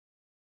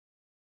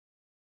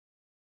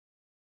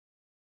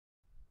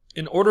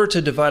In order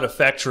to divide a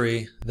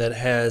factory that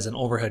has an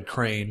overhead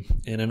crane,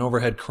 and an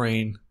overhead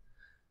crane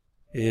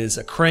is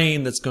a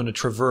crane that's going to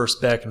traverse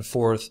back and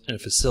forth in a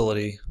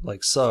facility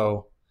like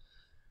so,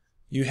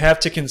 you have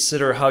to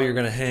consider how you're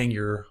going to hang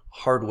your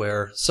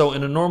hardware. So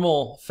in a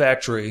normal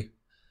factory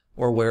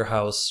or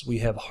warehouse, we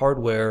have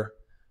hardware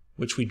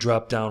which we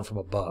drop down from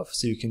above.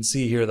 So you can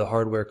see here the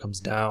hardware comes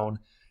down,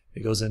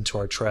 it goes into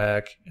our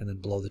track, and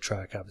then below the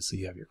track obviously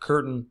you have your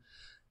curtain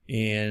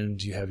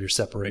and you have your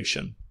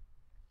separation.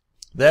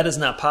 That is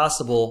not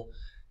possible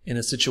in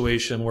a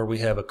situation where we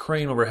have a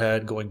crane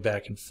overhead going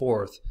back and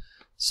forth.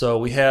 So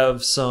we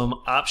have some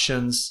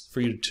options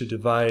for you to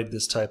divide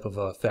this type of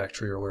a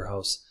factory or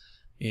warehouse,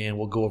 and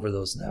we'll go over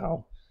those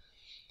now.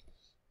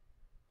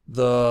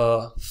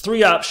 The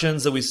three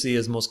options that we see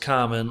as most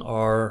common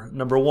are,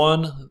 number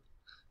one,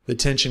 the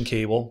tension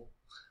cable,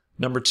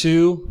 number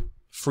two,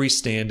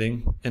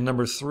 freestanding, and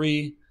number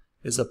three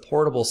is a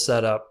portable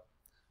setup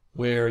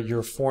where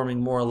you're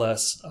forming more or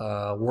less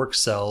work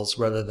cells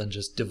rather than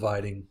just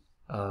dividing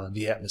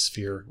the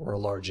atmosphere or a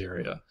large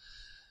area.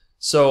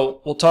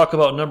 So we'll talk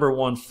about number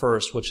one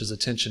first, which is a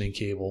tensioning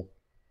cable.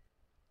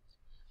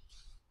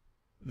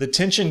 The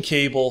tension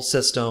cable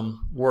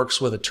system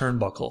works with a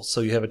turnbuckle.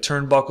 So you have a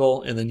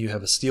turnbuckle, and then you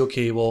have a steel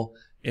cable,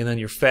 and then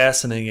you're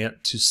fastening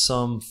it to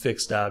some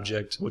fixed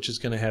object, which is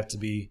going to have to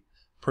be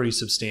pretty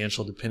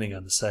substantial depending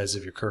on the size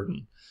of your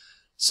curtain.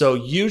 So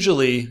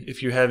usually,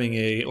 if you're having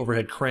a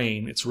overhead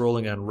crane, it's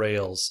rolling on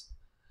rails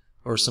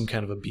or some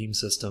kind of a beam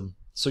system.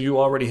 So you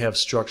already have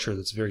structure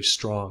that's very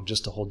strong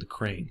just to hold the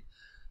crane.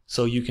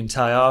 So you can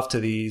tie off to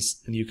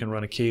these, and you can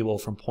run a cable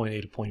from point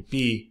A to point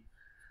B.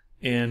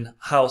 And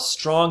how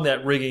strong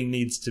that rigging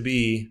needs to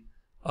be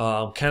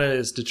kind of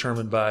is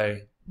determined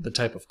by the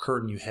type of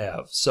curtain you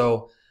have.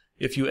 So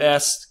if you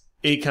ask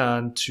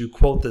Acon to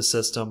quote this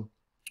system,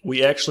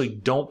 we actually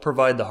don't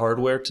provide the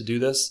hardware to do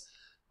this.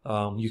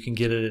 You can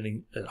get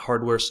it at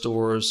hardware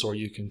stores, or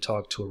you can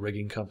talk to a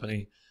rigging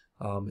company.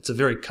 It's a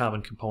very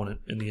common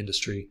component in the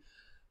industry.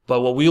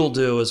 But what we'll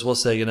do is we'll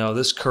say,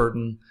 this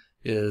curtain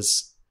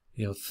is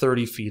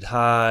 30 feet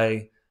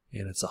high,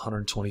 and it's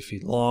 120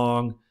 feet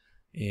long,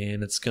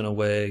 and it's going to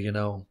weigh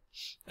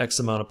X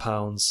amount of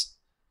pounds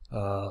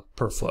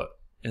per foot.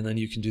 And then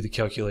you can do the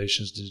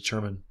calculations to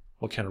determine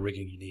what kind of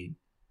rigging you need.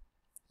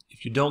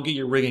 If you don't get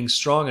your rigging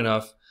strong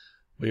enough,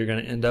 what you're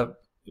going to end up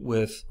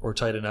with, or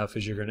tight enough,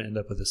 is you're going to end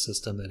up with a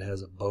system that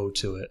has a bow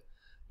to it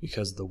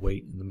because of the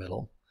weight in the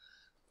middle.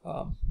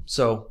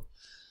 So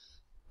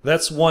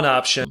that's one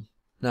option.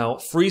 Now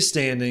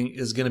freestanding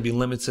is going to be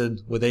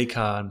limited with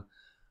Acon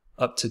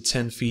up to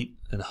 10 feet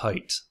in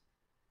height.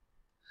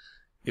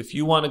 If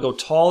you want to go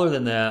taller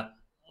than that,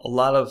 a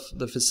lot of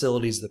the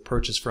facilities that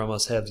purchase from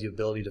us have the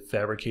ability to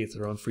fabricate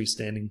their own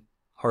freestanding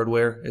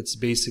hardware. It's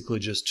basically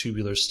just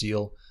tubular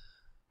steel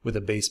with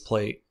a base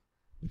plate,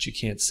 which you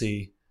can't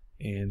see,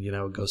 and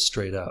it goes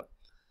straight up.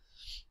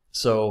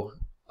 So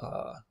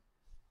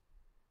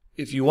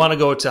if you want to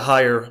go to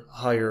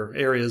higher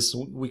areas,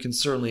 we can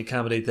certainly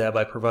accommodate that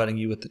by providing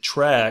you with the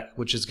track,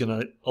 which is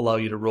going to allow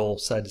you to roll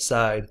side to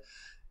side.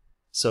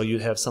 So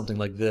you'd have something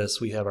like this.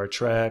 We have our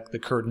track, the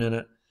curtain in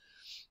it,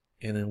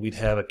 and then we'd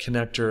have a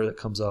connector that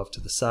comes off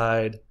to the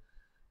side,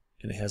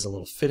 and it has a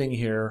little fitting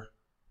here,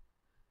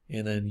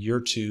 and then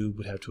your tube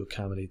would have to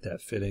accommodate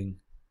that fitting,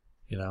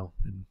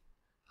 and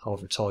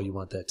however tall you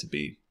want that to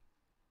be.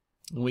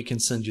 And we can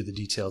send you the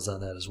details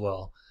on that as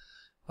well.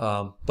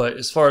 But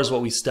as far as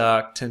what we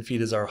stock, 10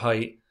 feet is our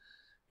height.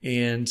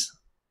 And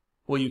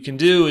what you can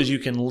do is you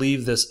can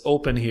leave this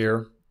open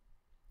here,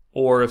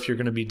 or if you're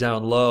going to be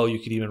down low, you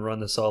could even run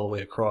this all the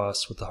way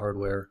across with the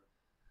hardware.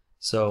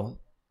 So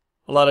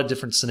a lot of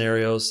different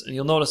scenarios. And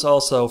you'll notice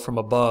also from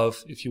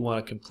above, if you want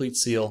a complete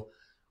seal,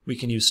 we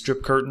can use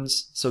strip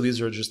curtains. So these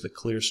are just the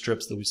clear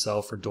strips that we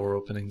sell for door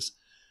openings.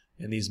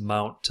 And these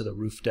mount to the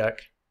roof deck,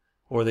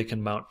 or they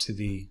can mount to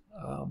the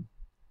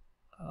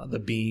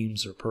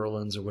beams or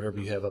purlins or whatever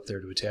you have up there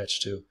to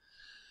attach to.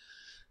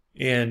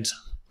 And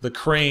the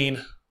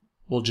crane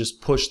will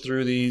just push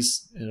through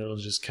these, and it'll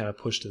just kind of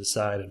push to the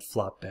side and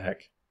flop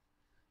back,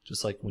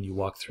 just like when you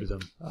walk through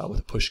them with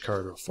a push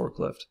cart or a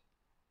forklift.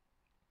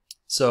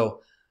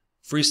 So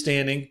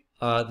freestanding,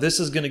 this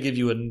is going to give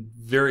you a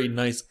very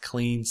nice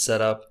clean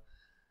setup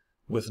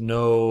with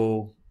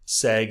no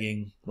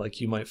sagging like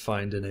you might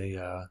find in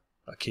a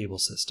cable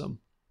system.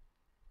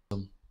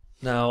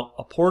 Now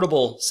a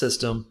portable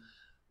system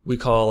we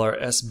call our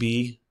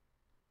SB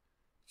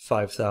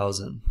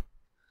 5000.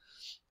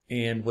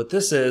 And what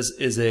this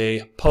is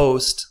a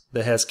post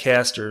that has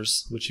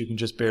casters, which you can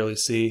just barely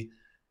see.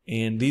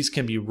 And these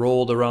can be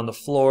rolled around the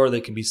floor.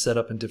 They can be set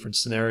up in different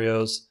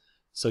scenarios.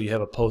 So you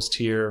have a post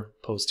here,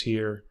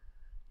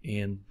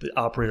 and the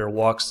operator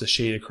walks the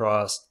shade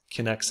across,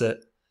 connects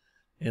it,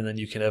 and then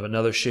you can have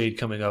another shade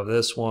coming off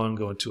this one,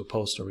 going to a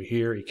post over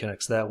here. He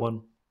connects that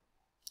one.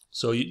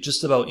 So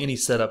just about any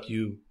setup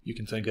you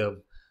can think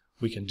of,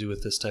 we can do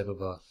with this type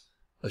of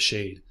a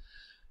shade.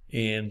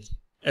 And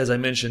as I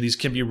mentioned, these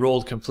can be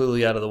rolled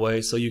completely out of the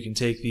way, so you can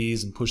take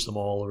these and push them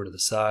all over to the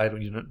side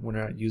when you're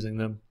not using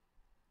them.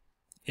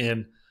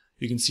 And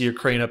You can see your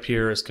crane up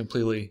here is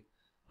completely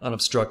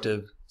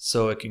unobstructed,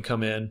 so it can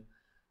come in,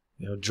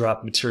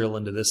 drop material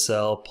into this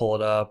cell, pull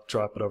it up,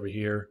 drop it over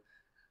here.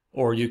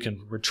 Or you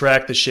can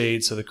retract the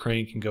shade so the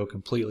crane can go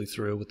completely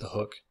through with the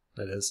hook,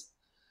 that is.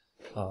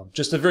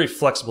 Just a very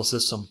flexible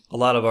system. A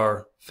lot of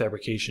our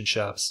fabrication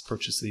shops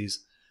purchase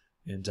these,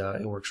 and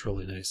it works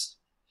really nice.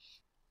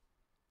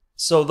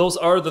 So those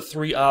are the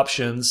three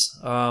options.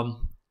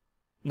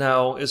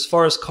 Now, as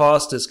far as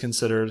cost is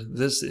considered,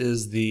 this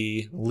is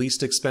the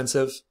least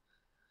expensive.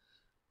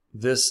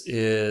 This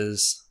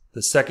is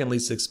the second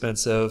least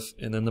expensive,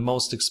 and then the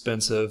most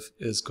expensive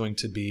is going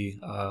to be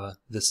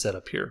this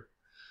setup here.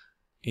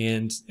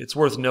 And it's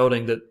worth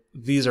noting that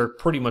these are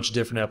pretty much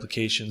different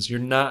applications. You're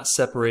not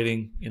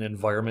separating an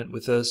environment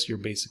with this. You're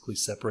basically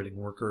separating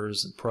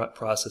workers and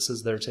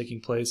processes that are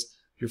taking place.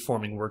 You're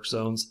forming work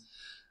zones.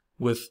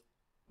 With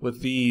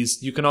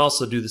these, you can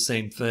also do the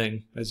same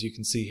thing. As you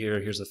can see here,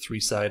 here's a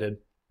three-sided.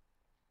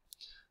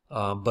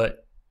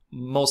 But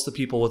most of the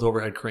people with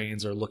overhead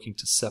cranes are looking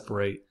to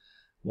separate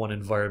one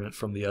environment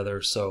from the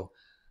other. So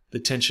the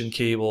tension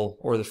cable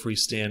or the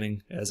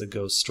freestanding as it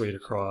goes straight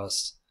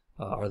across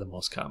are the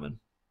most common.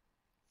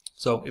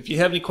 So if you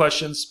have any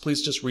questions,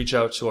 please just reach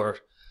out to our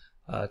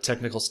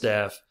technical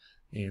staff,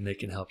 and they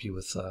can help you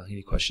with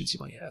any questions you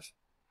might have.